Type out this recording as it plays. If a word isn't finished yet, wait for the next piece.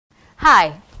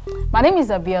Hi, my name is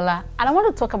Abiola and I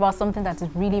want to talk about something that is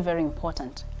really very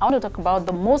important. I want to talk about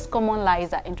the most common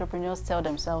lies that entrepreneurs tell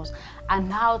themselves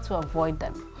and how to avoid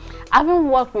them. Having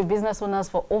worked with business owners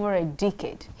for over a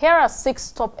decade, here are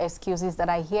 6 top excuses that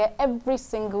I hear every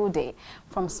single day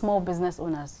from small business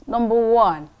owners. Number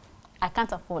 1, I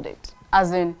can't afford it.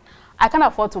 As in, I can't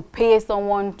afford to pay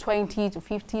someone $20 to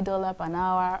 $50 per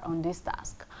hour on this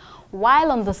task.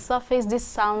 While on the surface, this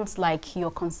sounds like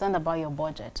you're concerned about your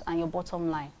budget and your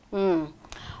bottom line.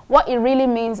 What it really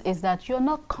means is that you're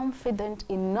not confident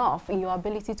enough in your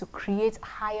ability to create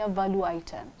higher value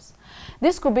items.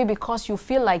 This could be because you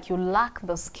feel like you lack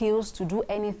the skills to do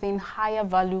anything higher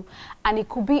value, and it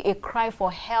could be a cry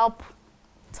for help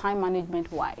time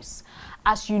management wise,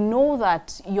 as you know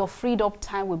that your freed up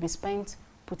time will be spent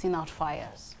putting out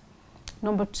fires.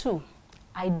 Number 2,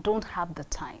 I don't have the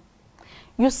time.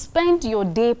 You spend your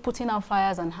day putting out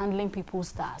fires and handling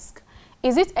people's tasks.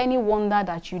 Is it any wonder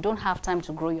that you don't have time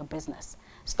to grow your business?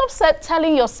 Stop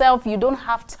telling yourself you don't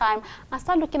have time and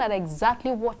start looking at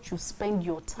exactly what you spend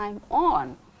your time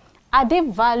on. Are they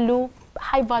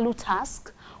high value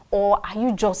tasks, or are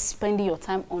you just spending your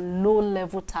time on low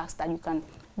level tasks that you can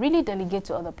really delegate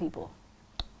to other people?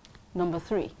 Number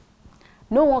 3,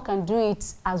 no one can do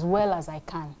it as well as I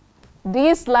can.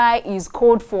 This lie is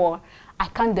code for I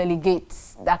can't delegate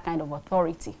that kind of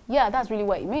authority. Yeah, that's really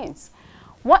what it means.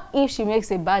 What if she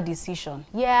makes a bad decision?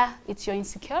 Yeah, it's your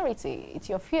insecurity, it's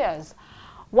your fears.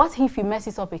 What if he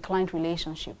messes up a client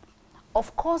relationship?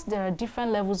 Of course, there are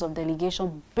different levels of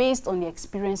delegation based on the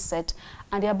experience set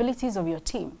and the abilities of your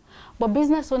team. But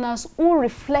business owners who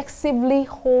reflexively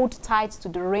hold tight to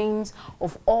the reins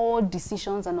of all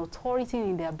decisions and authority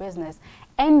in their business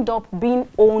end up being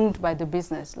owned by the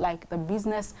business, like the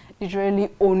business literally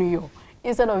own you,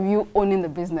 instead of you owning the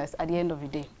business at the end of the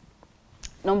day.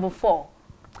 Number 4,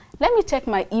 let me check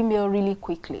my email really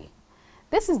quickly.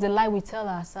 This is the lie we tell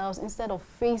ourselves instead of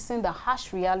facing the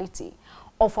harsh reality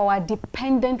of our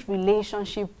dependent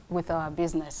relationship with our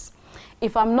business.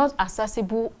 If I'm not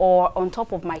accessible or on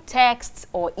top of my texts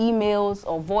or emails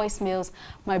or voicemails,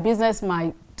 my business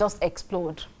might just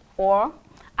explode. Or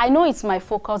I know it's my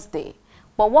focus day,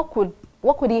 but what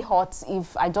could it hurt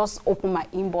if I just open my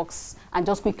inbox and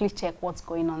just quickly check what's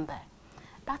going on there?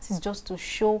 That is just to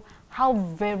show how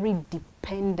very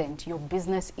dependent your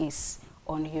business is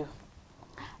on you.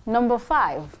 Number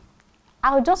 5,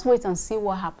 I'll just wait and see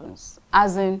what happens.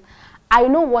 As in, I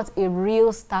know what a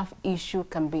real staff issue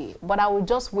can be, but I will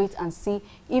just wait and see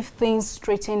if things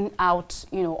straighten out,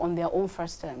 on their own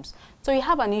first terms. So you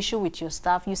have an issue with your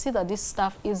staff, you see that this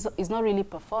staff is not really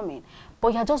performing,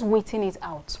 but you're just waiting it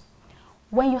out.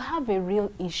 When you have a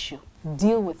real issue,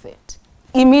 deal with it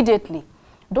immediately.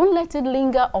 Don't let it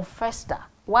linger or fester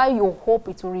while you hope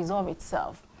it will resolve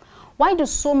itself. Why do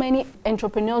so many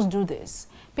entrepreneurs do this?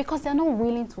 Because they're not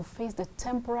willing to face the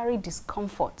temporary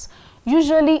discomfort,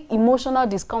 usually emotional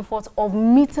discomfort of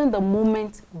meeting the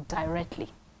moment directly.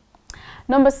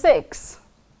 Number 6,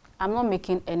 I'm not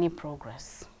making any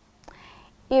progress.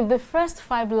 If the first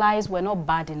 5 lies were not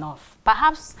bad enough,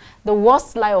 perhaps the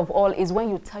worst lie of all is when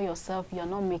you tell yourself you're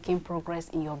not making progress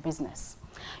in your business.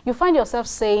 You find yourself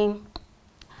saying,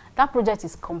 that project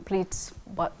is complete,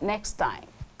 but next time.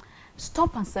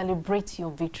 Stop and celebrate your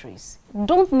victories.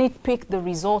 Don't nitpick the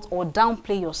result or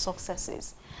downplay your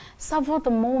successes. Savor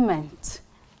the moment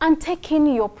and take in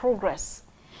your progress.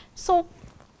 So,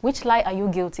 which lie are you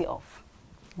guilty of?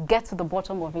 Get to the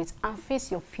bottom of it and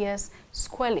face your fears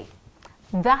squarely.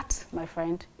 That, my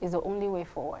friend, is the only way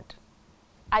forward.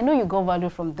 I know you got value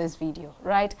from this video,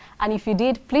 right? And if you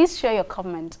did, please share your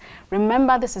comment.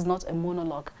 Remember, this is not a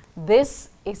monologue. This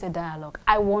is a dialogue.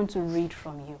 I want to read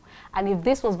from you. And if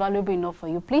this was valuable enough for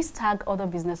you, please tag other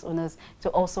business owners to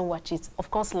also watch it. Of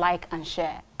course, like and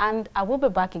share. And I will be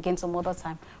back again some other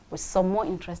time with some more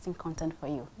interesting content for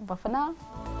you. But for now,